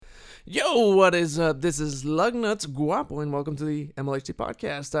Yo, what is up? This is Lugnuts Guapo, and welcome to the MLHT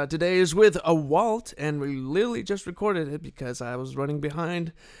podcast. Today is with a Walt, and we literally just recorded it because I was running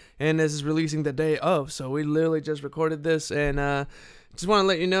behind, and this is releasing the day of, so we literally just recorded this, and just want to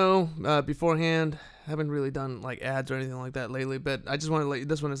let you know beforehand. I haven't really done like ads or anything like that lately, but I just want to let you.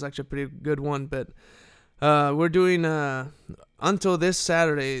 This one is actually a pretty good one, but we're doing until this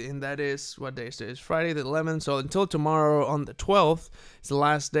Saturday, and that is, what day is today? It's Friday the 11th, so until tomorrow on the 12th, it's the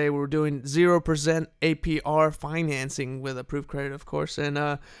last day. We're doing 0% APR financing with approved credit, of course,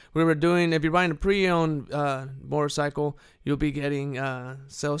 and we were doing, if you're buying a pre-owned motorcycle, you'll be getting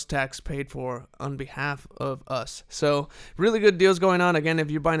sales tax paid for on behalf of us. So really good deals going on. Again, if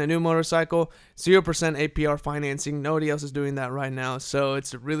you're buying a new motorcycle, 0% APR financing. Nobody else is doing that right now, so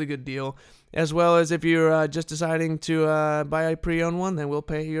it's a really good deal. As well as if you're just deciding to buy a pre-owned one, then we'll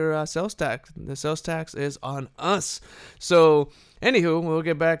pay your sales tax. The sales tax is on us. So, anywho, we'll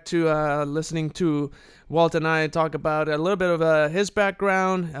get back to listening to Walt and I talk about a little bit of his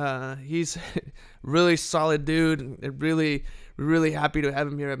background. He's really solid dude. Really happy to have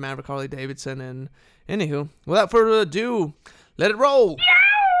him here at Maverick Harley Davidson. And anywho, without further ado, let it roll.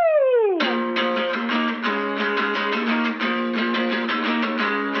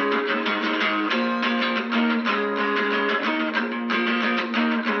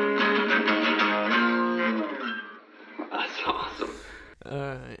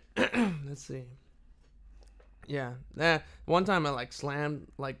 Alright, let's see. Yeah, one time I slammed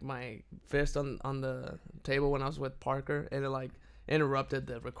my fist on the table when I was with Parker, and it interrupted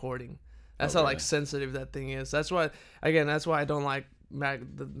the recording. That's how sensitive that thing is. That's why I don't like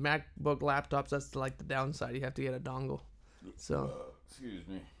the MacBook laptops. That's the downside. You have to get a dongle. So excuse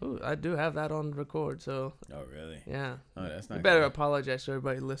me. Ooh, I do have that on record. So oh really? Yeah. Oh, that's not. You better good. apologize to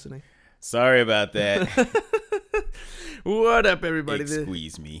everybody listening. Sorry about that. What up, everybody?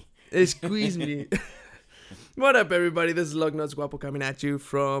 Squeeze me. Squeeze me. What up, everybody? This is Lugnuts Guapo coming at you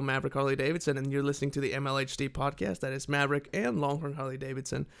from Maverick Harley Davidson, and you're listening to the MLHD podcast. That is Maverick and Longhorn Harley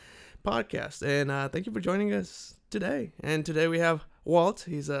Davidson podcast. And thank you for joining us today. And today we have Walt.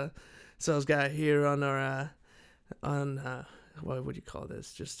 He's a sales guy here on our what would you call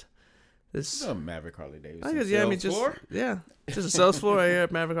this? Just this Maverick Harley Davidson. I guess, just a sales floor here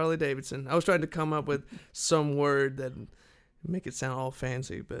at Maverick Harley Davidson. I was trying to come up with some word that make it sound all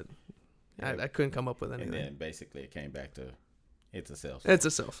fancy, but I couldn't come up with anything. And then basically it came back to it's a sales. It's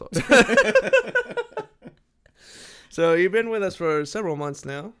a sales floor. So you've been with us for several months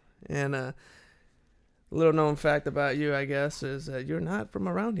now, and a little known fact about you, I guess, is that you're not from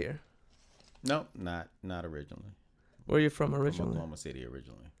around here. Nope, not originally. Where are you from originally? From Oklahoma City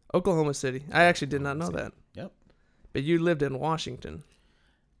originally. Oklahoma City. I actually did not know that. Yep. But you lived in Washington.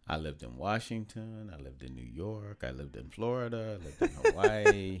 I lived in Washington. I lived in New York. I lived in Florida. I lived in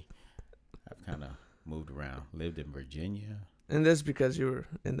Hawaii. I've kind of moved around. Lived in Virginia. And this is because you were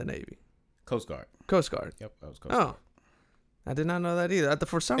in the Navy. Coast Guard. Coast Guard. Yep, I was Coast Guard. I did not know that either.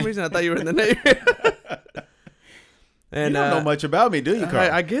 For some reason, I thought you were in the Navy. And, you don't know much about me, do you, Carl?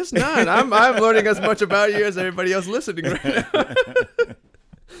 I guess not. I'm learning as much about you as everybody else listening right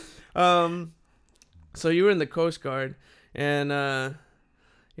now. So you were in the Coast Guard, and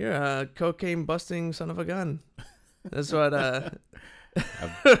you're a cocaine busting son of a gun. That's what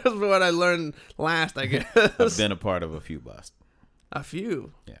that's what I learned last, I guess. I've been a part of a few busts. A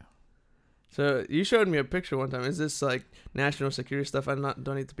few. Yeah. So you showed me a picture one time. Is this national security stuff? I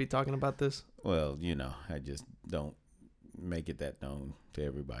don't need to be talking about this. Well, I just don't make it that known to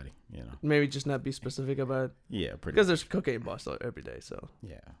everybody. Maybe just not be specific about it. Yeah, pretty. Because there's cocaine busts every day. So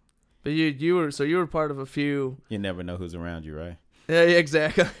yeah. But you were part of a few. You never know who's around you, right? Yeah,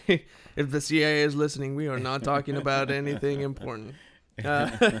 exactly. If the CIA is listening, we are not talking about anything important.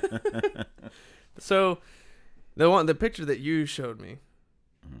 So the picture that you showed me,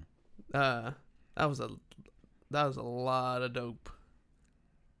 that was a lot of dope.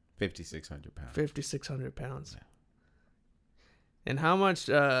 5,600 pounds. 5,600 pounds. Yeah. And how much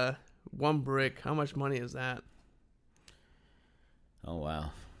one brick? How much money is that? Oh wow.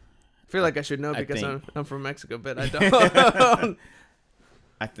 I feel like I should know because I'm from Mexico, but I don't.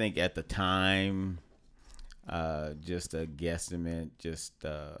 I think at the time, just a guesstimate,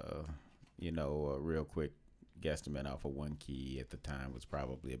 a real quick guesstimate off of one key at the time was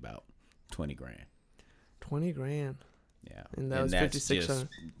probably about 20 grand. 20 grand. Yeah. And that was 5,600.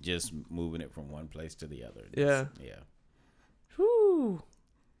 Just moving it from one place to the other. Yeah. Yeah. Whew.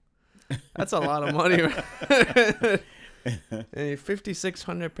 That's a lot of money. And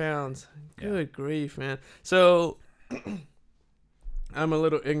 5,600 pounds. Good grief, man. So I'm a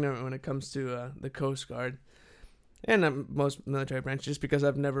little ignorant when it comes to the Coast Guard. And most military branches, just because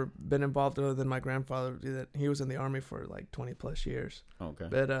I've never been involved other than my grandfather. That he was in the Army for like 20 plus years. Okay.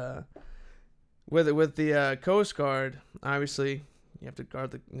 But with the Coast Guard, obviously you have to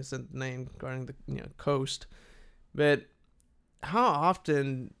guard it's the name, guarding the coast. But how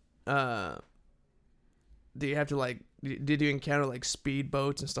often do you have to like? Did you encounter like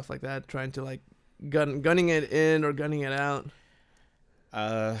speedboats and stuff like that, trying to like gunning it in or gunning it out?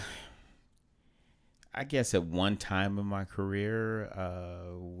 I guess at one time in my career,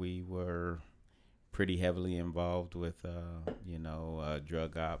 we were pretty heavily involved with,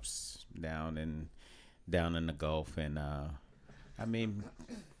 drug ops down in the Gulf, and I mean,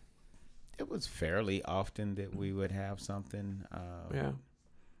 it was fairly often that we would have something.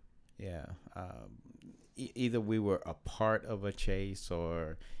 Yeah. Either we were a part of a chase,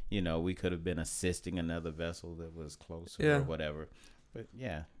 or we could have been assisting another vessel that was closer or whatever. But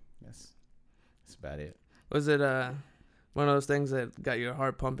yeah, that's about it. Was it one of those things that got your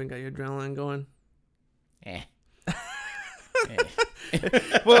heart pumping, got your adrenaline going?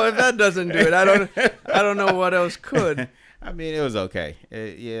 Well, if that doesn't do it, I don't know what else could. I mean, it was okay.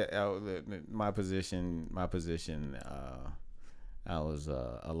 My position. I was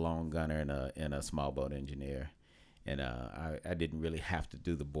a lone gunner and a small boat engineer, and I didn't really have to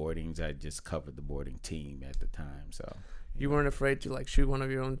do the boardings. I just covered the boarding team at the time. So you weren't afraid to like shoot one of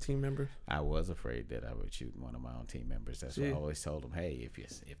your own team members? I was afraid that I would shoot one of my own team members. That's why I always told them, hey,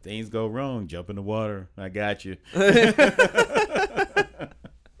 if things go wrong, jump in the water. I got you. Get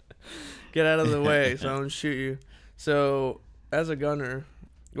out of the way so I don't shoot you. So as a gunner,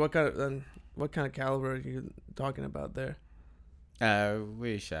 what kind of caliber are you talking about there?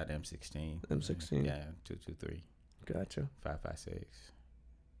 We shot M16. M16. Yeah, 223. Gotcha. 5.56.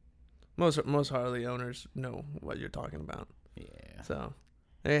 Most Harley owners know what you're talking about. Yeah. So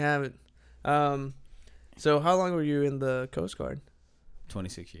there you have it. So how long were you in the Coast Guard?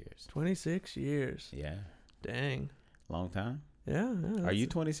 26 years. 26 years. Yeah. Dang. Long time. Yeah. Are you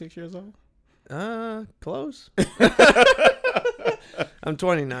 26 years old? Close. I'm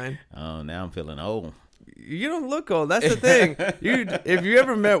 29. Oh, now I'm feeling old. You don't look old. That's the thing. If you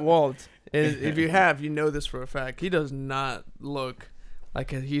ever met Walt, and if you have, you know this for a fact. He does not look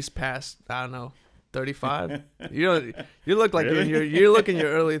like he's past, I don't know, 35. You look like Really? you're looking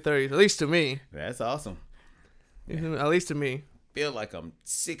your early 30s. At least to me. That's awesome. At least to me. Feel like I'm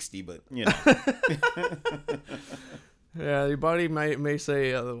 60, but Yeah, your body may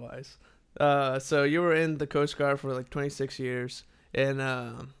say otherwise. So you were in the Coast Guard for like 26 years, and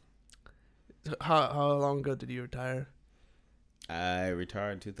how long ago did you retire? I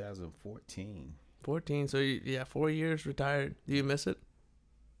retired in 2014. 14. So 4 years retired. Do you miss it?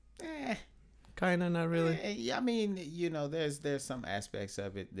 Kinda, not really. I mean, there's some aspects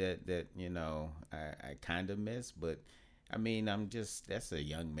of it that I kind of miss, but I mean, that's a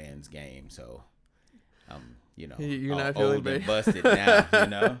young man's game, so you're not old feeling and busted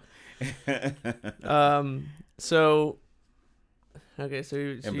now, So okay,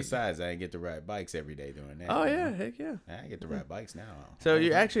 and besides, I ain't get to ride bikes every day doing that. Oh yeah, heck yeah. I get to ride bikes now. So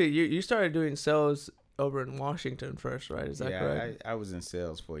you started doing sales over in Washington first, right? Is that correct? I was in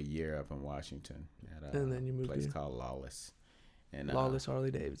sales for a year up in Washington at and then you moved place here. called Lawless. And Lawless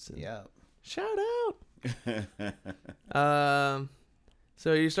Harley Davidson. Yeah. Shout out.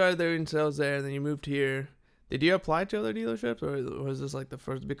 So you started doing sales there, and then you moved here. Did you apply to other dealerships, or was this like the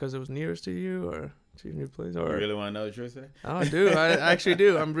first because it was nearest to you, or to your new place? Or you really want to know the truth there? Oh, I do. I actually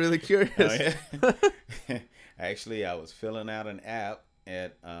do. I'm really curious. Oh, yeah? Actually, I was filling out an app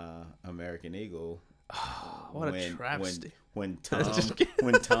at American Eagle. Oh, what a travesty. When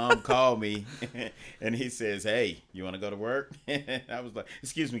Tom called me and he says, "Hey, you want to go to work?" I was like,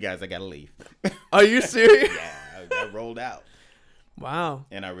 "Excuse me, guys, I gotta leave." Are you serious? Yeah, I rolled out. Wow.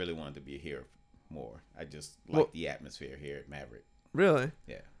 And I really wanted to be here more. I just like the atmosphere here at Maverick. Really?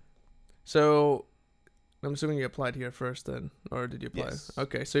 Yeah. So I'm assuming you applied here first then, or did you apply? Yes.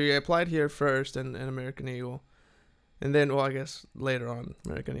 Okay, so you applied here first in American Eagle, and then, well, I guess later on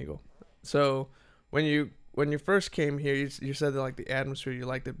American Eagle. So when you first came here, you said that like the atmosphere, you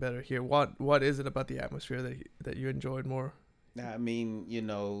liked it better here. What is it about the atmosphere that you enjoyed more? I mean,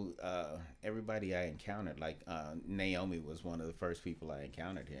 everybody I encountered, like Naomi was one of the first people I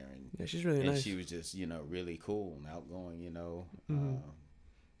encountered here, and yeah, she's really nice. She was just really cool and outgoing,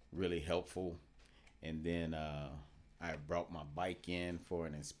 really helpful. And then I brought my bike in for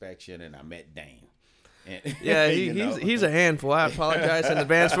an inspection, and I met Dane. And, yeah, he's a handful. I apologize in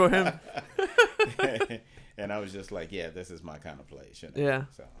advance for him. And I was just like, yeah, this is my kind of place. Yeah.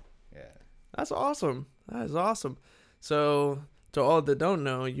 So, yeah. That's awesome. That is awesome. So, to all that don't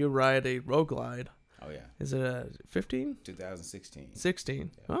know, you ride a Road Glide. Oh yeah. Is it 15? 2016.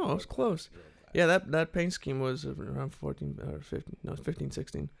 16. Yeah, Oh, it was close. Yeah, that paint scheme was around 14 or 15. No, 15,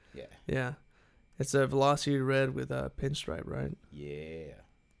 16. Yeah. Yeah. It's a Velocity red with a pinstripe, right? Yeah.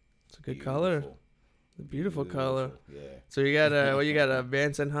 It's a good color. Beautiful color. Yeah. So you got you got a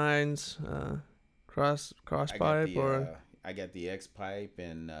Vance and Hines cross pipe or I got the X pipe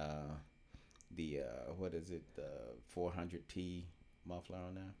and the what is it, the 400T muffler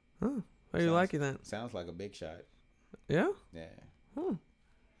on there. Oh, how are you liking that? Sounds like a big shot. Yeah. Yeah. Hmm.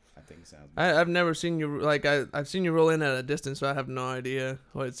 I think it sounds. I've never seen you like I've seen you roll in at a distance, so I have no idea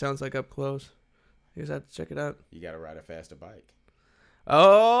what it sounds like up close. You just have to check it out. You got to ride a faster bike.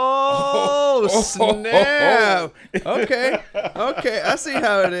 Oh, snap! Okay, I see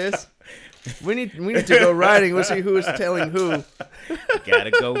how it is. We need to go riding. We'll see who's telling who.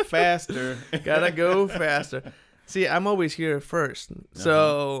 Gotta go faster. Gotta go faster. See, I'm always here first.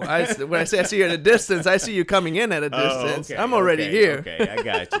 So when I say I see you at a distance, I see you coming in at a distance. Okay, I'm already here. Okay,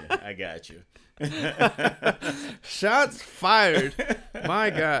 I got you. Shots fired. My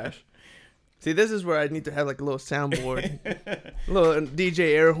gosh. See, this is where I need to have like a little soundboard. A little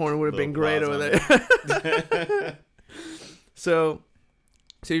DJ air horn would have been great over there. So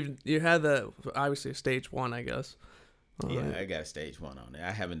you had obviously stage 1, I guess. Yeah, I got stage 1 on there. I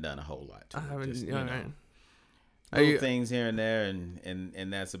haven't done a whole lot to I haven't. Just, All right. Little things here and there,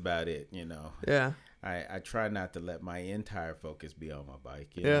 and that's about it. Yeah. I try not to let my entire focus be on my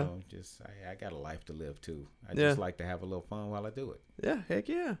bike. You Yeah. know, just I got a life to live too. I just like to have a little fun while I do it. Yeah, heck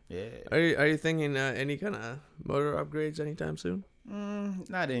yeah. Yeah. Are you thinking any kind of motor upgrades anytime soon?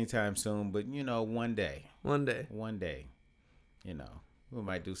 Not anytime soon, but one day. One day. One day. We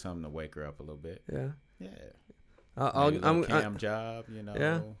might do something to wake her up a little bit. Yeah. Yeah. I'm cam job.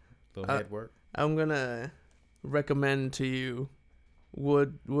 Yeah. Little head work. I'm gonna recommend to you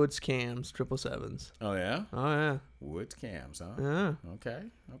Woods cams 777s. Oh yeah. Oh yeah. Woods cams, huh? Yeah. Okay.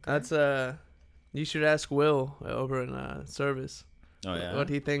 That's you should ask Will over in service. Oh yeah. What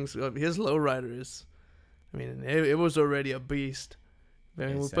he thinks his lowrider is. I mean, it was already a beast.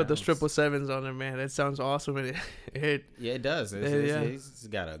 Man, we put the 777s on there, man. It sounds awesome, and it yeah, it does. It's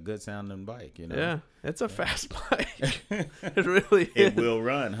got a good sounding bike, Yeah, it's a fast bike. It really is. It will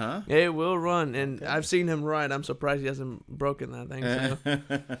run, huh? It will run, and I've seen him ride. I'm surprised he hasn't broken that thing.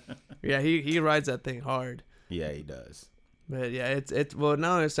 So. Yeah, he rides that thing hard. Yeah, he does. But yeah, it's well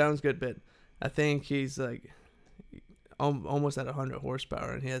now it sounds good, but I think he's like almost at 100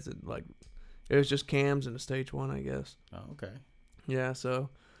 horsepower, and he hasn't like it was just cams in the stage 1, I guess. Oh, okay. Yeah, so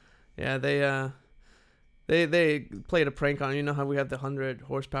yeah, they played a prank on. You know how we have the 100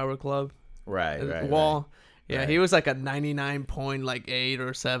 horsepower club, right wall. Right. Yeah, he was like a 99.8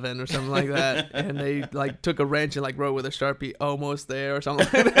 or 7 or something like that, and they like took a wrench and like wrote with a Sharpie almost there or something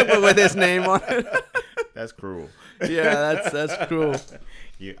like that, but with his name on it. That's cruel. Yeah, that's cruel.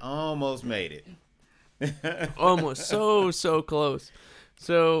 You almost made it. Almost so close.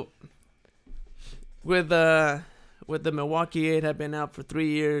 So with the Milwaukee 8 have been out for 3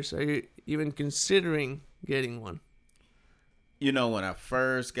 years, are you even considering getting one? When I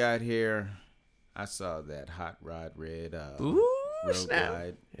first got here, I saw that Hot Rod Red Ooh, Road snap.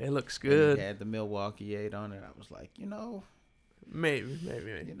 Glide. It looks good. It had the Milwaukee 8 on it. I was like, Maybe.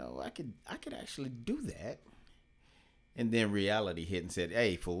 I could actually do that. And then reality hit and said,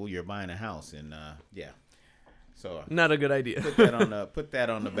 "Hey, fool, you're buying a house," and yeah. So not a good idea. put that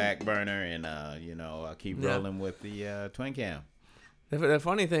on the back burner, and I'll keep rolling with the twin cam. The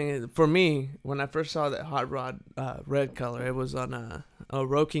funny thing is, for me, when I first saw that Hot Rod red color, it was on a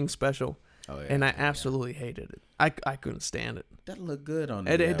Roking special, and I absolutely hated it. I couldn't stand it. Doesn't look good on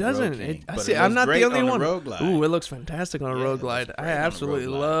the it doesn't. Road I see. I'm not the only one. Road Glide. Ooh, it looks fantastic on a Road Glide. I absolutely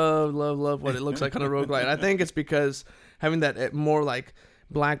love what it looks like on a Road Glide. I think it's because having that more like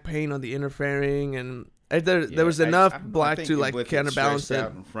black paint on the interfering and. There was enough black to like counterbalance it.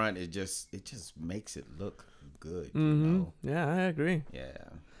 Out in front, it just makes it look good. Mm-hmm. Yeah, I agree.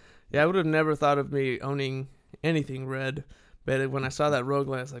 Yeah, I would have never thought of me owning anything red, but when I saw that Road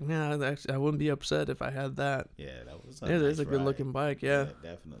Glide, I was like, nah, I wouldn't be upset if I had that. Yeah, that was. It's a good looking bike. Yeah,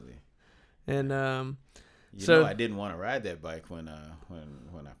 definitely. And I didn't want to ride that bike when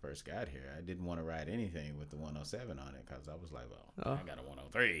I first got here. I didn't want to ride anything with the 107 on it because I was like, well, I got a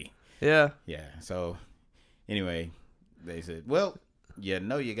 103. Yeah. Yeah. So. Anyway, they said, well, you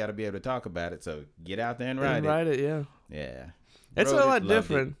got to be able to talk about it, so get out there and ride it. Ride it, yeah. Yeah. It's a lot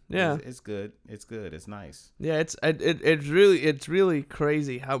different. Yeah. It's good. It's good. It's nice. Yeah, it's really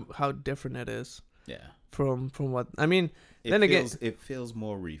crazy how different it is. Yeah. From what I mean, it feels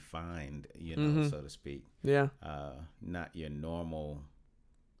more refined, so to speak. Yeah. Not your normal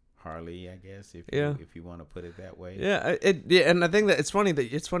Harley, I guess, if you want to put it that way. Yeah, and I think that it's funny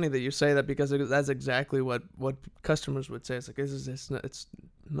that you say that, because that's exactly what customers would say. It's like, it's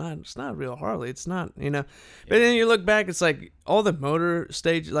not a real Harley. It's not, you know. But then you look back, it's like all the motor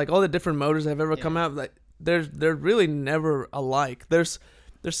stage, like all the different motors that have ever come out, like they're really never alike. There's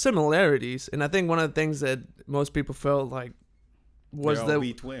similarities, and I think one of the things that most people felt like was they're all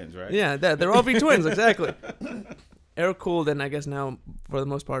V twins, right? Yeah, they're all V twins, exactly. Air cooled, and I guess now for the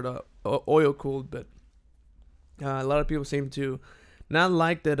most part oil cooled, but a lot of people seem to not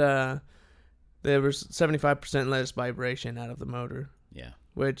like that there was 75% less vibration out of the motor. Yeah,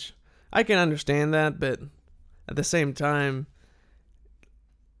 which I can understand that, but at the same time,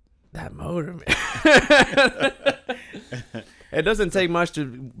 that motor, man. It doesn't take much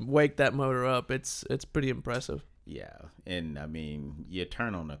to wake that motor up. It's pretty impressive. Yeah, and I mean, you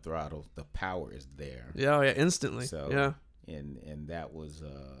turn on the throttle, the power is there. Yeah, instantly. So, yeah, and that was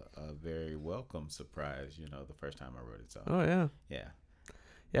a very welcome surprise. You know, the first time I rode it. So. Oh yeah. Yeah.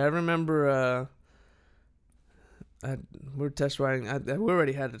 I remember. We were test riding. We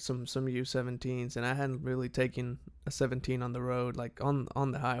already had some U17s, and I hadn't really taken a 17 on the road, like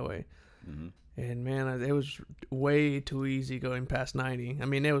on the highway. Mm-hmm. And man, it was way too easy going past 90. I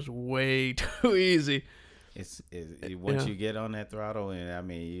mean, it was way too easy. It's once you get on that throttle, and I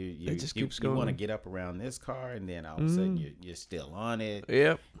mean, you just keeps going. You want to get up around this car, and then all of a sudden you're still on it.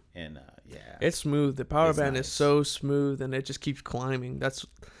 Yep. And it's smooth. The power band nice. is so smooth, and it just keeps climbing. It's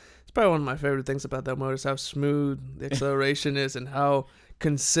probably one of my favorite things about that motor is how smooth the acceleration is, and how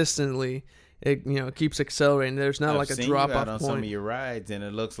consistently it keeps accelerating. There's not like a drop off point on some of your rides, and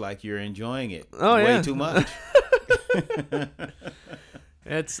it looks like you're enjoying it. Oh way too much.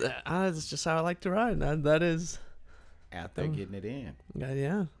 It's just how I like to ride. That is out there getting it in.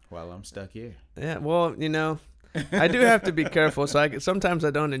 Yeah. While I'm stuck here. Yeah. Well, I do have to be careful. So sometimes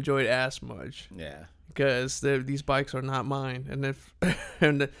I don't enjoy it as much. Yeah. Because these bikes are not mine,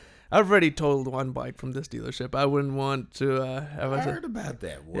 and I've already totaled one bike from this dealership. I wouldn't want to have. I heard about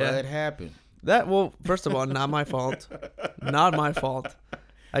that. What happened? First of all, not my fault. Not my fault.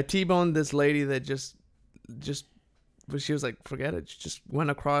 I T-boned this lady that just. But she was like, forget it. She just went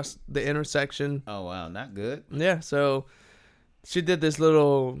across the intersection. Oh, wow. Not good. Yeah. So she did this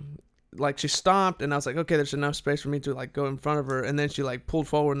little, like, she stopped, and I was like, okay, there's enough space for me to, like, go in front of her. And then she, like, pulled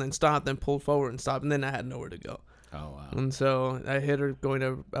forward and then stopped, then pulled forward and stopped. And then I had nowhere to go. Oh, wow. And so I hit her going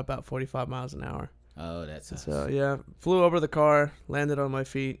at about 45 miles an hour. Oh, that's nice. So, yeah. Flew over the car, landed on my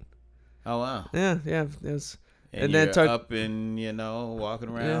feet. Oh, wow. Yeah. It was. And then up and, walking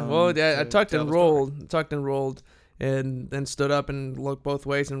around. Yeah. Well, yeah, I tucked and rolled. And then stood up and looked both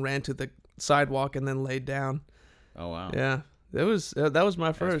ways and ran to the sidewalk and then laid down. Oh wow! Yeah, that was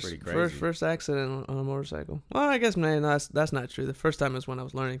my first accident on a motorcycle. Well, I guess that's not true. The first time was when I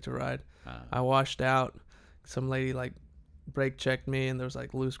was learning to ride. I washed out. Some lady like brake checked me, and there was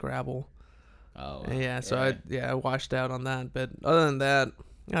like loose gravel. Oh. And I washed out on that. But other than that,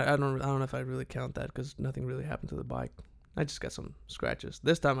 I don't know if I really count that because nothing really happened to the bike. I just got some scratches.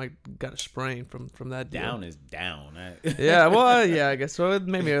 This time I got a sprain from that deal. Down is down. Yeah, well, yeah, I guess so.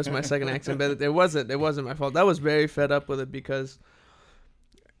 Maybe it was my second accident, but it wasn't my fault. I was very fed up with it because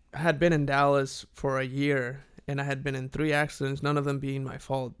I had been in Dallas for a year, and I had been in 3 accidents, none of them being my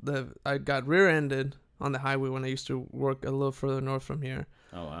fault. I got rear-ended on the highway when I used to work a little further north from here.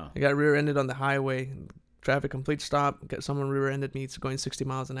 Oh, wow. I got rear-ended on the highway. Traffic complete stop. Someone rear-ended me. It's going 60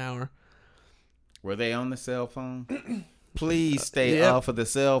 miles an hour. Were they on the cell phone? Please stay off of the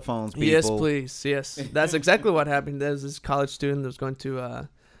cell phones, people. Yes, please. Yes. That's exactly what happened. There's this college student that was going to, I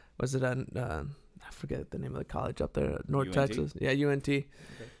forget the name of the college up there, North UNT? Texas. Yeah, UNT. Okay.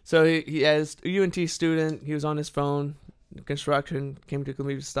 So he as a UNT student, he was on his phone, construction, came to a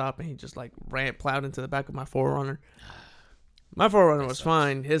complete stop, and he just like plowed into the back of my 4Runner. My 4Runner was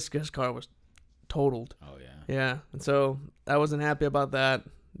fine. His car was totaled. Oh, yeah. Yeah. And so I wasn't happy about that.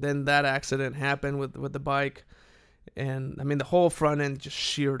 Then that accident happened with the bike. And I mean, the whole front end just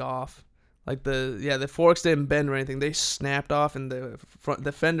sheared off. Like the forks didn't bend or anything. They snapped off, and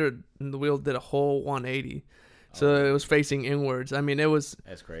the fender and the wheel did a whole 180. So it was facing inwards. I mean,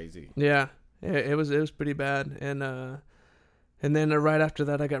 that's crazy. Yeah, it was pretty bad. And then right after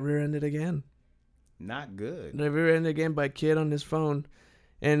that, I got rear-ended again. Not good. I rear-ended again by a kid on his phone,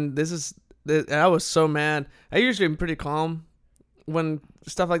 and I was so mad. I usually am pretty calm when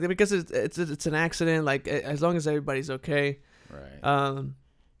stuff like that because it's an accident. Like as long as everybody's okay. Right.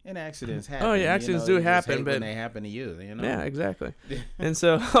 And accidents happen. Oh yeah, accidents do happen, but when they happen to you, Yeah, exactly. And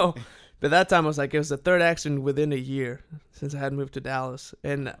so, but that time I was like, it was the 3rd accident within a year since I had moved to Dallas,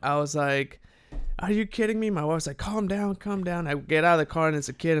 and I was are you kidding me? My wife's like, calm down. I get out of the car and it's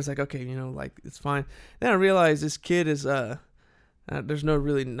a kid. It's like, okay, like it's fine. Then I realized this kid is there's no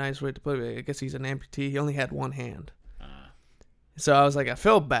really nice way to put it. I guess he's an amputee. He only had one hand. So I was like, I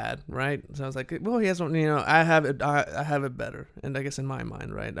felt bad, right? So I was like, well, he has one. I have it. I have it better. And I guess in my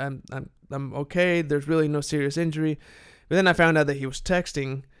mind, right, I'm okay. There's really no serious injury. But then I found out that he was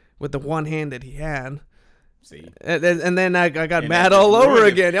texting with the one hand that he had. See, and then I got mad all over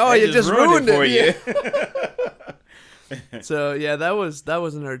again. Oh, you just ruined it for you. So yeah, that was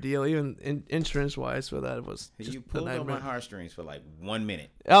an ordeal. Even insurance wise for that was. Just you pulled on my heartstrings for like 1 minute.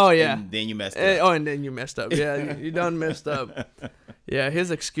 Oh yeah. And then you messed up. And then you messed up. Yeah, you done messed up. Yeah,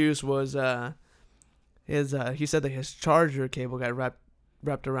 his excuse was he said that his charger cable got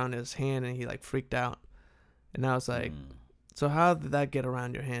wrapped around his hand and he like freaked out. And I was like, so how did that get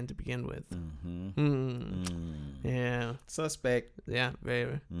around your hand to begin with? Yeah. Suspect. Yeah,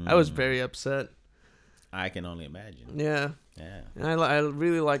 very. I was very upset. I can only imagine. Yeah. Yeah. And I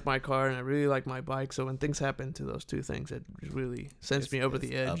really like my car and I really like my bike. So when things happen to those two things, it really sends me over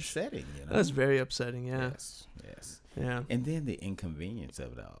the edge. Upsetting, That's very upsetting. Yeah. Yes. Yeah. And then the inconvenience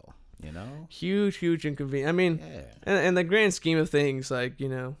of it all. Huge inconvenience. I mean, in the grand scheme of things, like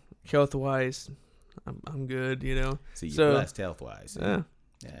health wise, I'm good. So you're blessed health wise. Yeah.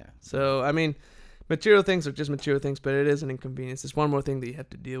 Yeah. So I mean, material things are just material things, but it is an inconvenience. It's one more thing that you have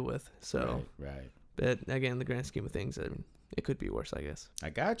to deal with. So right. But again, in the grand scheme of things, I mean, it could be worse, I guess. I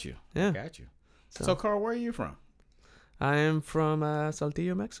got you. Yeah. I got you. So Carl, where are you from? I am from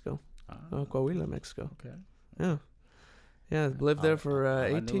Saltillo, Mexico. Coahuila, Mexico. Okay. Yeah. Yeah, lived there for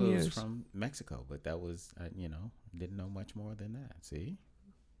 18 years. I was from Mexico, but that was, didn't know much more than that. See?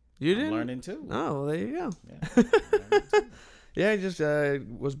 You didn't? I'm learning too. Oh, well, there you go. Yeah. Yeah, I just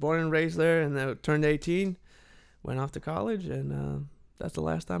was born and raised there and turned 18, went off to college, and that's the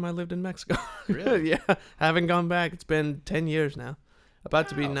last time I lived in Mexico. Really? Yeah, haven't gone back. It's been 10 years now. About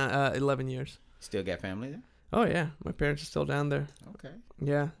to be 11 years. Still got family there? Oh, yeah. My parents are still down there. Okay.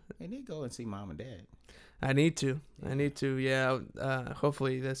 Yeah. They need to go and see mom and dad. I need to. Yeah.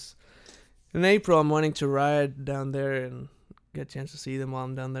 Hopefully in April, I'm wanting to ride down there and get a chance to see them while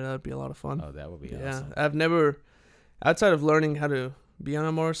I'm down there. That would be a lot of fun. Oh, that would be awesome. Yeah. I've never, outside of learning how to be on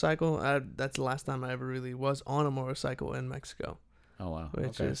a motorcycle, that's the last time I ever really was on a motorcycle in Mexico. Oh, wow.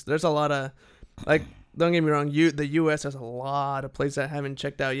 Which is, there's a lot of, like, don't get me wrong, the U.S. has a lot of places I haven't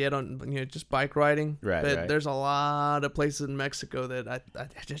checked out yet on, just bike riding. Right, but right. There's a lot of places in Mexico that I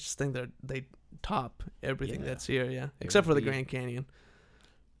just think that they top everything that's here, yeah. Except for the Grand Canyon.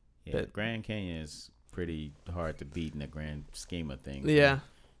 Yeah, but Grand Canyon is pretty hard to beat in the grand scheme of things. Yeah.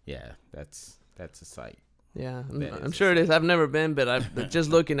 Yeah, that's a sight. Yeah, I'm sure it is. I've never been, but I've just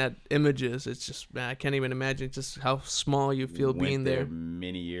looking at images. It's just, man, I can't even imagine just how small you feel being there.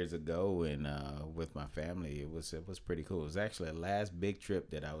 Many years ago, and with my family, it was pretty cool. It was actually the last big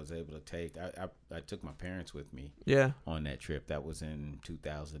trip that I was able to take. I took my parents with me. Yeah. On that trip, that was in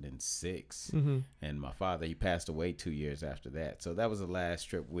 2006, and my father, he passed away 2 years after that. So that was the last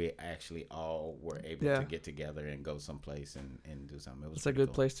trip we actually all were able to get together and go someplace and do something. It's a good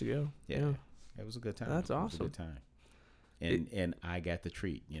cool. place to go. Yeah. It was a good time. That's awesome. It was a good time. And I got the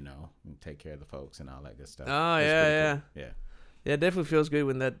treat, and take care of the folks and all that good stuff. Oh, yeah. Cool. Yeah. Yeah, it definitely feels good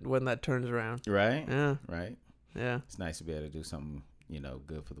when that turns around. Right? Yeah. Right? Yeah. It's nice to be able to do something,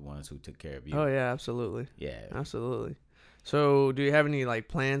 good for the ones who took care of you. Oh, yeah, absolutely. Yeah. Absolutely. So, do you have any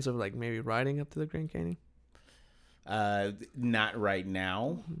plans of maybe riding up to the Grand Canyon? Not right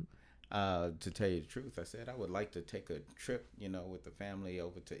now. To tell you the truth, I said I would like to take a trip, with the family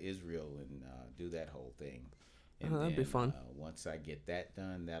over to Israel and do that whole thing. And that'd be fun. Once I get that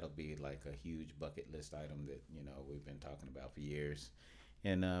done, that'll be like a huge bucket list item that we've been talking about for years,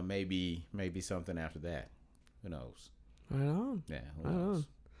 and maybe something after that. Who knows? Right on. Yeah. Who knows?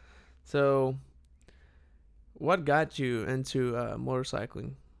 So, what got you into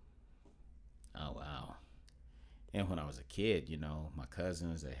motorcycling? Oh wow. And when I was a kid, my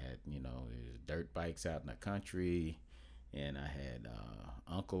cousins, they had, dirt bikes out in the country, and I had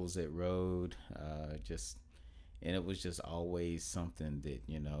uncles that rode, and it was just always something that,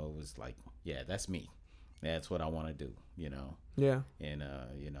 it was like, yeah, that's me. That's what I want to do, Yeah. And,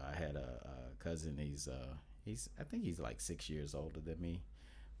 I had a cousin, I think he's like 6 years older than me,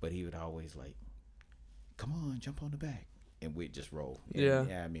 but he would always come on, jump on the back. And we'd just roll. Yeah.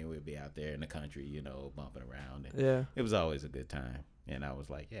 Yeah, I mean, we'd be out there in the country, bumping around. And yeah. It was always a good time. And I was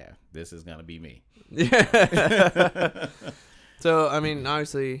like, yeah, this is going to be me. Yeah. So, I mean,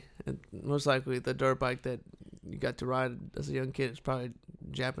 obviously, most likely the dirt bike that you got to ride as a young kid is probably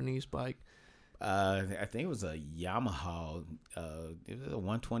a Japanese bike. I think it was a Yamaha. It was a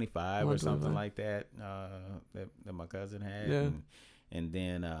 125 or something like that. That my cousin had. Yeah. And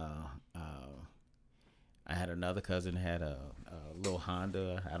then I had another cousin had a little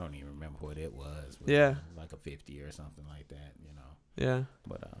Honda. I don't even remember what it was. Yeah. Like a 50 or something like that. You know. Yeah.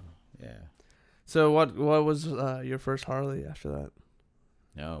 But yeah. So what was your first Harley after that?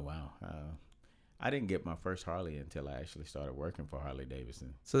 Oh wow. I didn't get my first Harley until I actually started working for Harley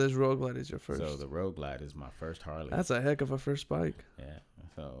Davidson. So this Road Glide is your first. So the Road Glide is my first Harley. That's a heck of a first bike. Yeah.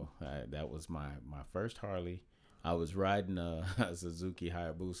 So that was my first Harley. I was riding a Suzuki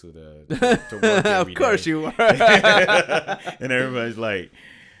Hayabusa to work every Of course day. you were. And everybody's like,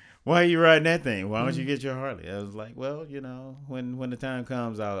 "Why are you riding that thing? Why don't you get your Harley?" I was like, "Well, you know, when the time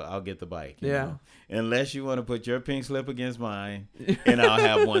comes, I'll get the bike. You know? Unless you want to put your pink slip against mine, and I'll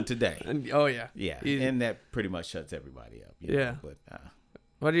have one today." Oh yeah. Yeah, Easy. and that pretty much shuts everybody up. You Yeah. know?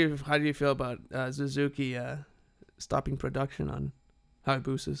 But How do you feel about Suzuki stopping production on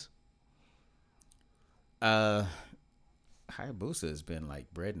Hayabusas? Hayabusa has been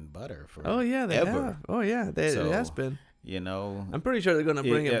like bread and butter for They ever. have. Oh yeah, it has been. You know, I'm pretty sure they're gonna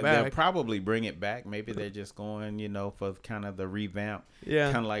bring it back. They'll probably bring it back. Maybe they're just going, you know, for kind of the revamp.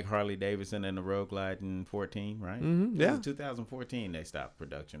 Yeah. Kind of like Harley Davidson and the Road Glide in 14, right? Mm-hmm. Yeah. 2014 they stopped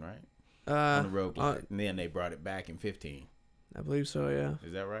production, right? On the Road Glide, and then they brought it back in 15. I believe so. Yeah.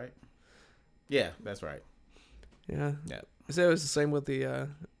 Is that right? Yeah, that's right. Yeah. Yeah. I said it was the same with the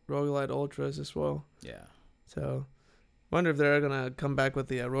Road Glide Ultras as well. Yeah. So, wonder if they're gonna come back with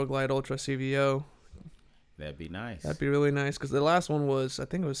the Road Glide Ultra CVO. That'd be nice. That'd be really nice because the last one was, I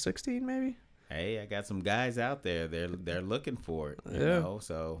think it was 16 maybe. Hey, I got some guys out there. They're looking for it. You know,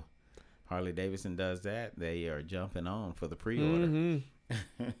 so Harley Davidson does that. They are jumping on for the pre-order.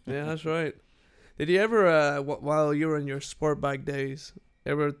 Mm-hmm. Yeah, that's right. Did you ever, while you were in your sport bike days,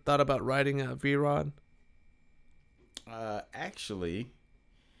 ever thought about riding a V-Rod? Actually,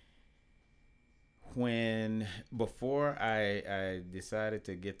 before I decided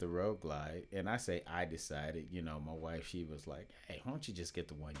to get the Road Glide, and I say I decided, you know, my wife, she was like, "Hey, why don't you just get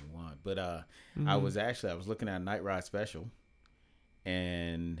the one you want?" But I was looking at a Night Ride Special,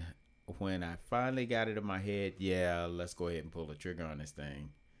 and when I finally got it in my head, yeah, let's go ahead and pull the trigger on this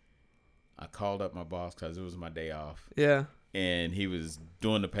thing, I called up my boss because it was my day off. Yeah. And he was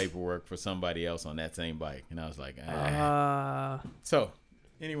doing the paperwork for somebody else on that same bike, and I was like, So,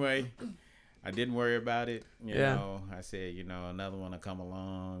 anyway, I didn't worry about it. You know, I said, you know, another one will come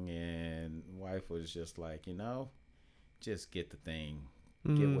along, and wife was just like, you know, just get the thing,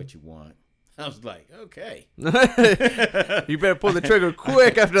 get what you want. I was like, okay. You better pull the trigger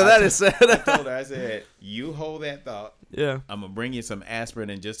quick after that is said. I told her, I said, you hold that thought. Yeah. I'm going to bring you some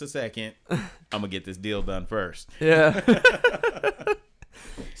aspirin in just a second. I'm going to get this deal done first. Yeah.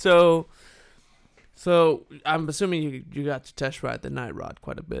 So I'm assuming you got to test ride the Night Rod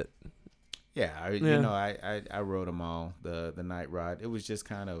quite a bit. Yeah, you know, I rode them all, the Night Rod. It was just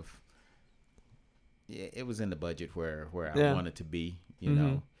kind of, it was in the budget where I wanted to be, you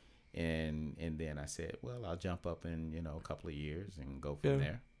know. And then I said, well, I'll jump up in, you know, a couple of years and go from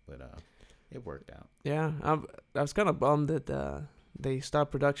there. But it worked out. Yeah, I was kind of bummed that they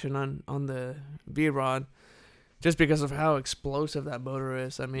stopped production on the V-Rod just because of how explosive that motor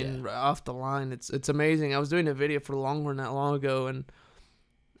is. I mean, off the line, it's amazing. I was doing a video for Longhorn not long ago, and,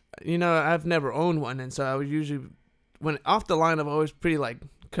 you know, I've never owned one. And so I was usually, when off the line, I'm always pretty, like,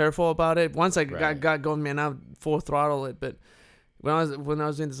 careful about it. Once I got going, man, I would full throttle it. But when I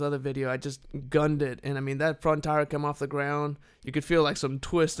was doing this other video, I just gunned it, and I mean that front tire come off the ground. You could feel like some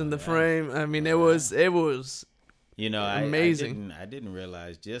twist in the frame. I mean, it was you know, amazing. I didn't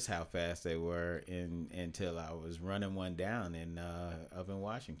realize just how fast they were until I was running one down up in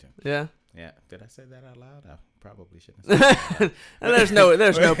Washington. Yeah. Yeah. Did I say that out loud? I probably shouldn't have said that.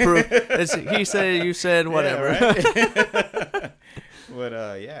 There's no proof. He said, you said, whatever. Yeah, right? But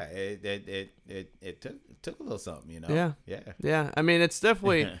it took a little something, you know. Yeah. I mean, it's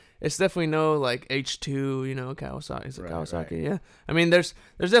definitely no like H2, you know, Kawasaki. It's a Kawasaki. Right. Yeah. I mean, there's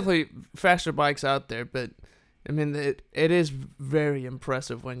definitely faster bikes out there, but I mean, it is very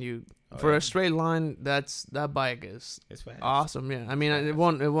impressive when you for a straight line. That bike is awesome. Yeah. I mean, it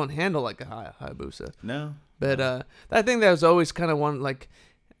won't handle like a Hayabusa. No. But I think that was always kind of one, like,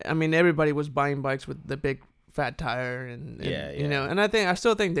 I mean, everybody was buying bikes with the big fat tire and you know, and I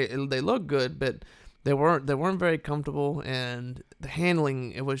still think they look good, but they weren't very comfortable, and the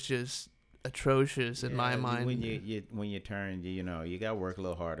handling, it was just atrocious in my mind. When you turn, you know, you gotta work a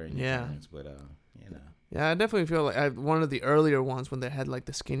little harder in your turns, but you know. Yeah, I definitely feel like one of the earlier ones when they had like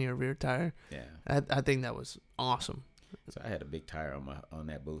the skinnier rear tire. Yeah, I think that was awesome. So I had a big tire on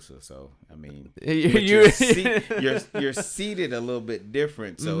that booster. So I mean, you're you're seated a little bit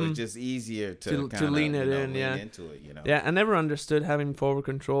different, so it's just easier to lean it lean in, into it. Yeah, I never understood having forward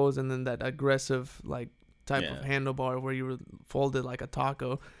controls and then that aggressive like type Yeah. of handlebar where you were folded like a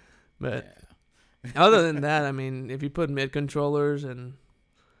taco. But Yeah. other than that, I mean, if you put mid controllers and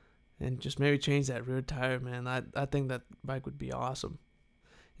just maybe change that rear tire, man, I think that bike would be awesome.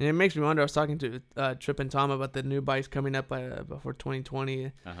 And it makes me wonder. I was talking to Trip and Tom about the new bikes coming up for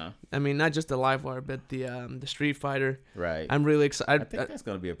 2020. I mean, not just the Livewire, but the Street Fighter. Right. I'm really excited. I think that's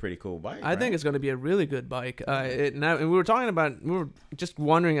going to be a pretty cool bike. I think it's going to be a really good bike. And we were just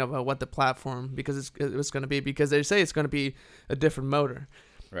wondering about what the platform, because it was going to be, because they say it's going to be a different motor.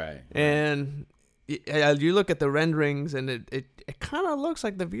 Right. And you look at the renderings, and it kind of looks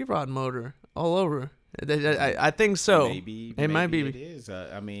like the V-Rod motor all over. I think so. Maybe might be. It is.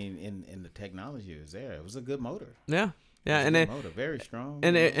 I mean, in the technology is there. It was a good motor. Yeah. Yeah, It was and a it good motor, very strong.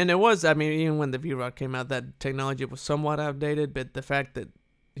 and it was. I mean, even when the V-Rod came out, that technology was somewhat outdated. But the fact that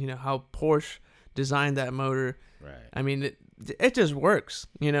how Porsche designed that motor, right. I mean, it just works.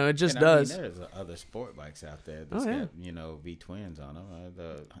 It just and does. I mean, there's other sport bikes out there that's got V twins on them.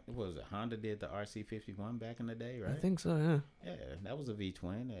 What was it? Honda did the RC51 back in the day, right? I think so. Yeah. Yeah, that was a V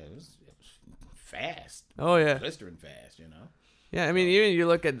twin. It was fast. Oh yeah. Blistering fast. Yeah, I mean, even you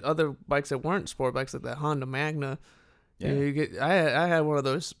look at other bikes that weren't sport bikes, like the Honda Magna. Yeah. I had one of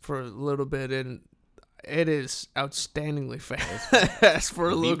those for a little bit, and it is outstandingly fast for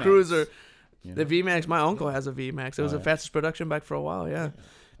a little VMAX, cruiser. The VMAX, my uncle has a VMAX. It was the fastest production bike for a while. Yeah,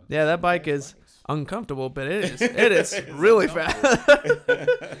 that bike is uncomfortable, but it is really fast.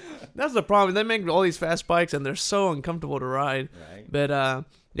 That's the problem. They make all these fast bikes, and they're so uncomfortable to ride. Right. But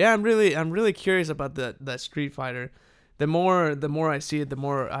yeah, I'm really curious about that Street Fighter. The more I see it, the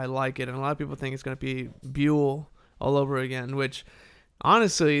more I like it, and a lot of people think it's gonna be Buell all over again. Which,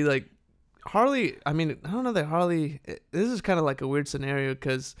 honestly, like Harley, I mean, I don't know that Harley. This is kind of like a weird scenario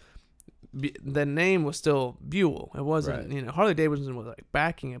because the name was still Buell. It wasn't, Right. Harley Davidson was like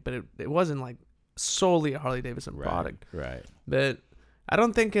backing it, but it wasn't like solely a Harley Davidson product. Right. But I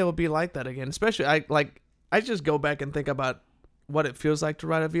don't think it'll be like that again. Especially, I just go back and think about what it feels like to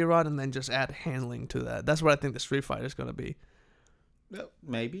ride a V-Rod and then just add handling to that. That's what I think the Street Fighter is going to be. Well,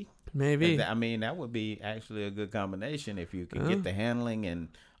 maybe. Maybe. I mean, that would be actually a good combination if you could get the handling and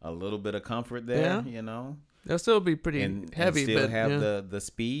a little bit of comfort there. They'll still be pretty heavy, and still but have the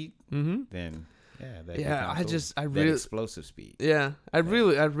speed. Mm-hmm. Then I that really explosive speed. Yeah, I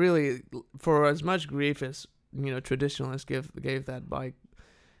really, for as much grief as traditionalists gave that bike.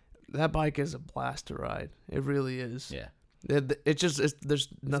 That bike is a blast to ride. It really is. Yeah. There's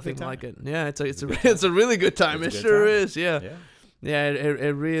nothing like it. Yeah, it's a really good time. It's It a good sure time. is. Yeah.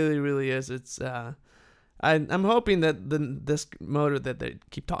 It really, really is. It's I'm hoping that this motor that they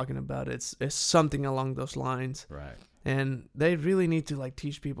keep talking about is something along those lines. Right. And they really need to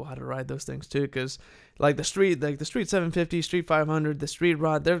teach people how to ride those things too, because the Street 750, Street 500, the Street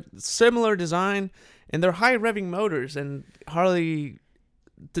Rod, they're similar design and they're high revving motors. And Harley,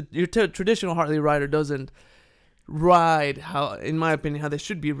 your traditional Harley rider doesn't ride how, in my opinion, how they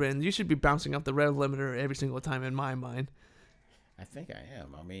should be ridden. You should be bouncing off the rev limiter every single time, in my mind. I think I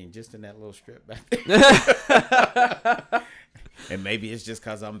am. I mean, just in that little strip back there. And maybe it's just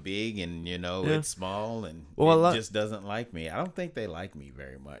because I'm big and, it's small and it just doesn't like me. I don't think they like me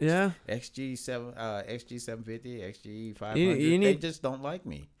very much. Yeah. XG750, XG500, they just don't like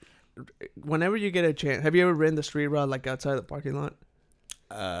me. Whenever you get a chance, have you ever ridden the Street Rod outside the parking lot?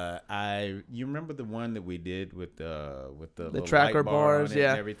 You remember the one that we did with the tracker bar bars, and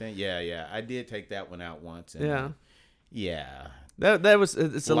everything? Yeah. I did take that one out once. And, yeah. That was,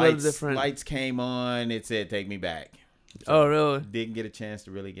 it's a little different. Lights came on. It said, take me back. So oh, really? Didn't get a chance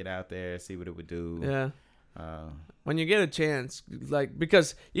to really get out there, see what it would do. Yeah. When you get a chance,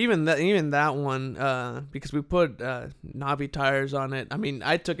 because even that one, because we put Navi tires on it. I mean,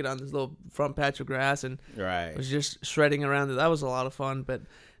 I took it on this little front patch of grass and was just shredding around it. That was a lot of fun. But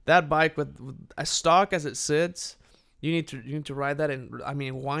that bike with as stock as it sits, you need to ride that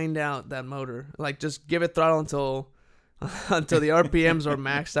and wind out that motor. Just give it throttle until the RPMs are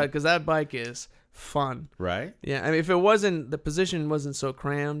maxed out, because that bike is fun. Right. Yeah. If the position wasn't so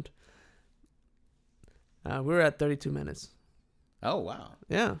crammed. We were at 32 minutes. Oh, wow.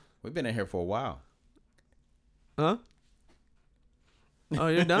 Yeah. We've been in here for a while. Huh? Oh,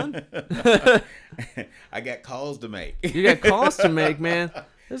 you're done? I got calls to make. You got calls to make, man.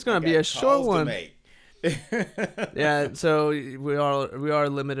 This is going to be a short one. Yeah, so we are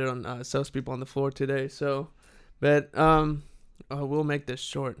limited on salespeople on the floor today. So, but we'll make this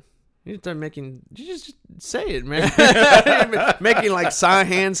short. You start making. You just say it, man. Making like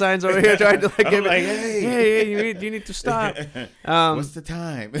hand signs over here, trying to like give like, hey, you need to stop. What's the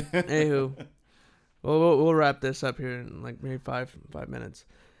time? Anywho, we'll wrap this up here in like maybe five minutes.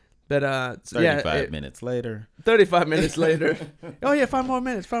 But 35 minutes later. 35 minutes later. Oh yeah, 5 more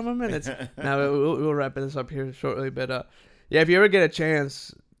minutes. Now we'll wrap this up here shortly. But yeah, if you ever get a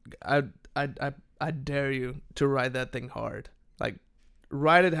chance, I dare you to ride that thing hard. Like.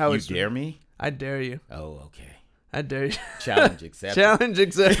 Ride it how you it's. You dare me? I dare you. Oh, okay. I dare you. Challenge accepted. Challenge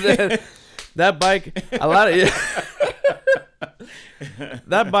accepted. That bike, a lot of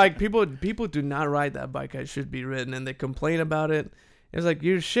that bike. People do not ride that bike. It should be ridden, and they complain about it. It's like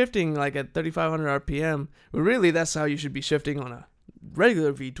you're shifting like at 3,500 RPM. Well, really, that's how you should be shifting on a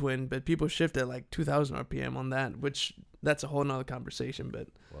regular V twin. But people shift at like 2,000 RPM on that, which that's a whole nother conversation. But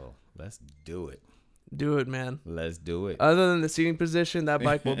well, let's do it. Do it, man. Let's do it. Other than the seating position, that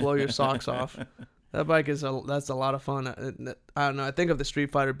bike will blow your socks off. That bike that's a lot of fun. I don't know. I think of the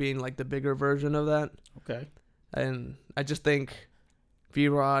Street Fighter being like the bigger version of that. Okay. And I just think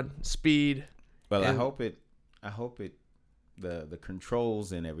V-Rod, speed. Well, I hope it the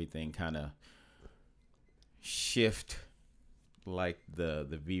controls and everything kind of shift like the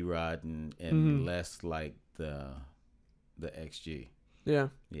V-Rod and less like the XG. Yeah.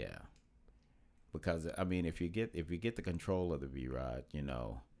 Yeah. Because I mean, if you get the control of the V-Rod, you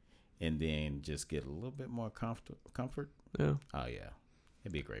know, and then just get a little bit more comfort. Yeah. Oh yeah,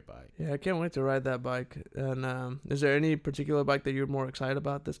 it'd be a great bike. Yeah, I can't wait to ride that bike. And is there any particular bike that you're more excited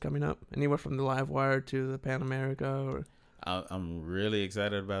about that's coming up? Anywhere from the Livewire to the Pan America, or? I'm really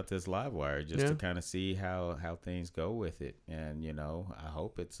excited about this Livewire just to kind of see how things go with it, and you know, I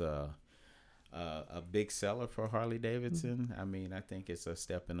hope it's a big seller for Harley Davidson. I mean, I think it's a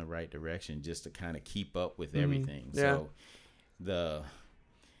step in the right direction just to kind of keep up with everything. Yeah. So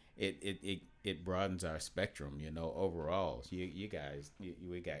it broadens our spectrum, you know, overall. You guys,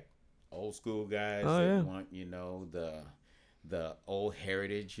 we got old school guys that want, you know, the old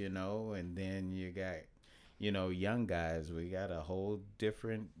heritage, you know, and then you got, you know, young guys. We got a whole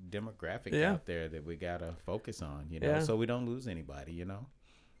different demographic out there that we got to focus on, you know, so we don't lose anybody, you know.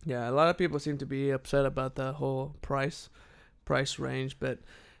 Yeah, a lot of people seem to be upset about the whole price range, but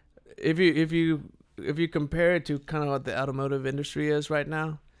if you compare it to kind of what the automotive industry is right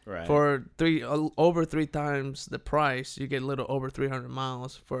now, right, for over 3 times the price, you get a little over 300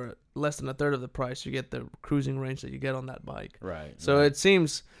 miles. For less than a third of the price, you get the cruising range that you get on that bike. Right. So it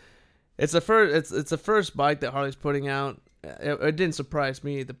seems it's the first bike that Harley's putting out. It didn't surprise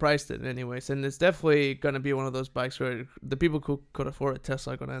me. The price didn't anyways. And it's definitely going to be one of those bikes where the people who could afford a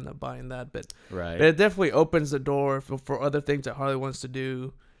Tesla are going to end up buying that. But it definitely opens the door for other things that Harley wants to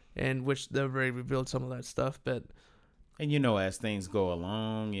do, and which they've already revealed some of that stuff. And, you know, as things go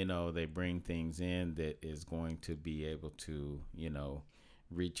along, you know, they bring things in that is going to be able to, you know,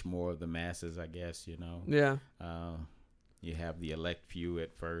 reach more of the masses, I guess, you know. Yeah. You have the elect few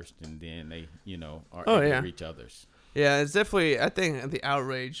at first, and then they, you know, are able to reach others. Yeah, it's definitely, I think the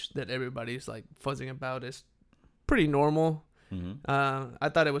outrage that everybody's like fuzzing about is pretty normal. Mm-hmm. I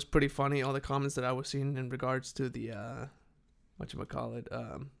thought it was pretty funny, all the comments that I was seeing in regards to the, whatchamacallit,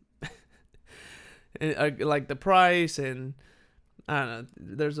 like the price, and I don't know,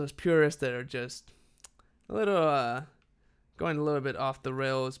 there's those purists that are just a little, going a little bit off the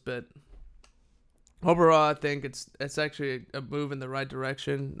rails, but overall, I think it's actually a move in the right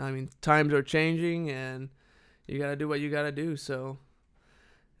direction. I mean, times are changing, and you gotta do what you gotta do. So,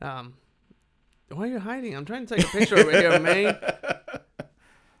 why are you hiding? I'm trying to take a picture over here, man.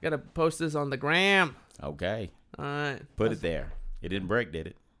 Gotta post this on the gram. Okay. All right. Put it there. It didn't break, did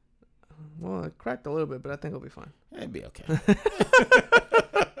it? Well, it cracked a little bit, but I think it'll be fine. It'd be okay.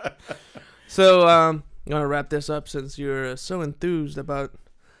 So, I'm gonna wrap this up since you're so enthused about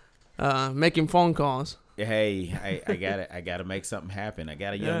making phone calls. Hey, I gotta make something happen. I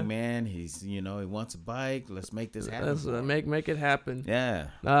got a young man. He's, you know, he wants a bike. Let's make this happen. Let's make it happen. Yeah.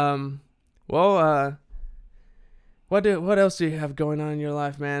 Well, what else do you have going on in your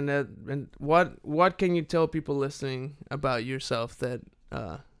life, man? And what can you tell people listening about yourself that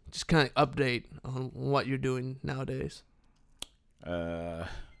just kind of update on what you're doing nowadays? I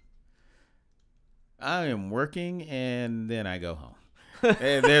am working, and then I go home.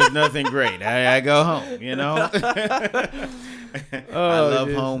 There's nothing great. I go home, you know. I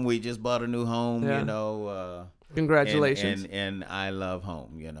love home. We just bought a new home, you know. Congratulations. And I love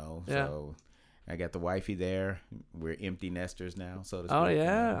home, you know. Yeah. So I got the wifey there. We're empty nesters now, so to speak. Oh,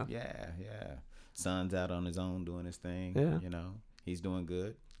 yeah. You know? Yeah. Son's out on his own doing his thing, you know. He's doing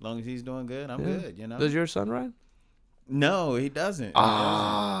good. As long as he's doing good, I'm good, you know. Does your son ride? No, he doesn't.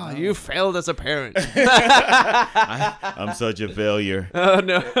 Ah, you failed as a parent. I'm such a failure. Oh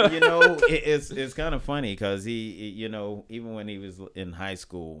no. It's kind of funny because he, even when he was in high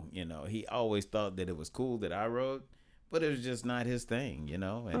school, he always thought that it was cool that I wrote, but it was just not his thing,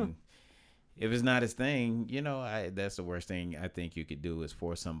 and if it's not his thing, that's the worst thing I think you could do is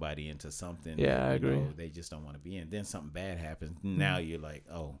force somebody into something. Yeah, I agree. They just don't want to be in. Then something bad happens. Now you're like,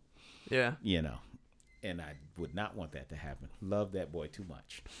 oh, yeah, and I would not want that to happen. Love that boy too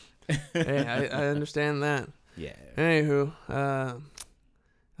much. Hey, I understand that. Yeah. Anywho,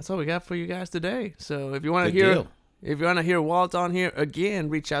 that's all we got for you guys today. So if you want to Good deal. hear Walt on here again,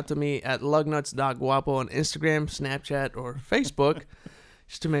 reach out to me at lugnuts.guapo on Instagram, Snapchat, or Facebook.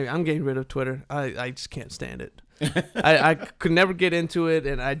 Just to maybe I'm getting rid of Twitter. I just can't stand it. I could never get into it,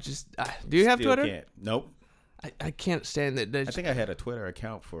 and do you have Still Twitter? Can't. Nope. I can't stand it. I think I had a Twitter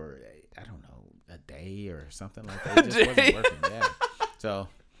account for I don't know a day or something like that. It just wasn't working. Yeah. So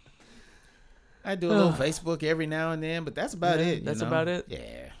I do a little Facebook every now and then, but that's about it. That's about it.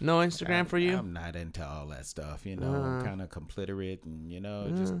 Yeah. No Instagram for you. I'm not into all that stuff. I'm kind of compliterate, and I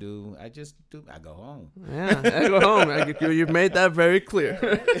go home. Yeah, I go home. You've made that very clear.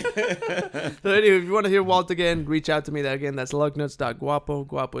 So anyway, if you want to hear Walt again, reach out to me. That's lugnuts.guapo.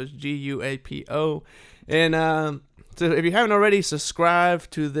 Guapo is Guapo. And so if you haven't already, subscribe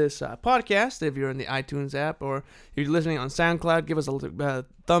to this podcast if you're in the iTunes app, or if you're listening on SoundCloud, give us a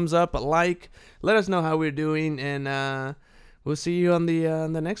thumbs up, a like. Let us know how we're doing, and we'll see you on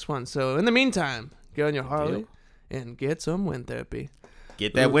the next one. So in the meantime, get on your Harley and get some wind therapy.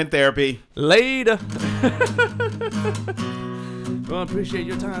 Get that wind therapy. Later. Well, I appreciate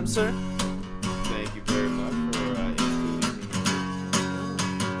your time, sir. Thank you.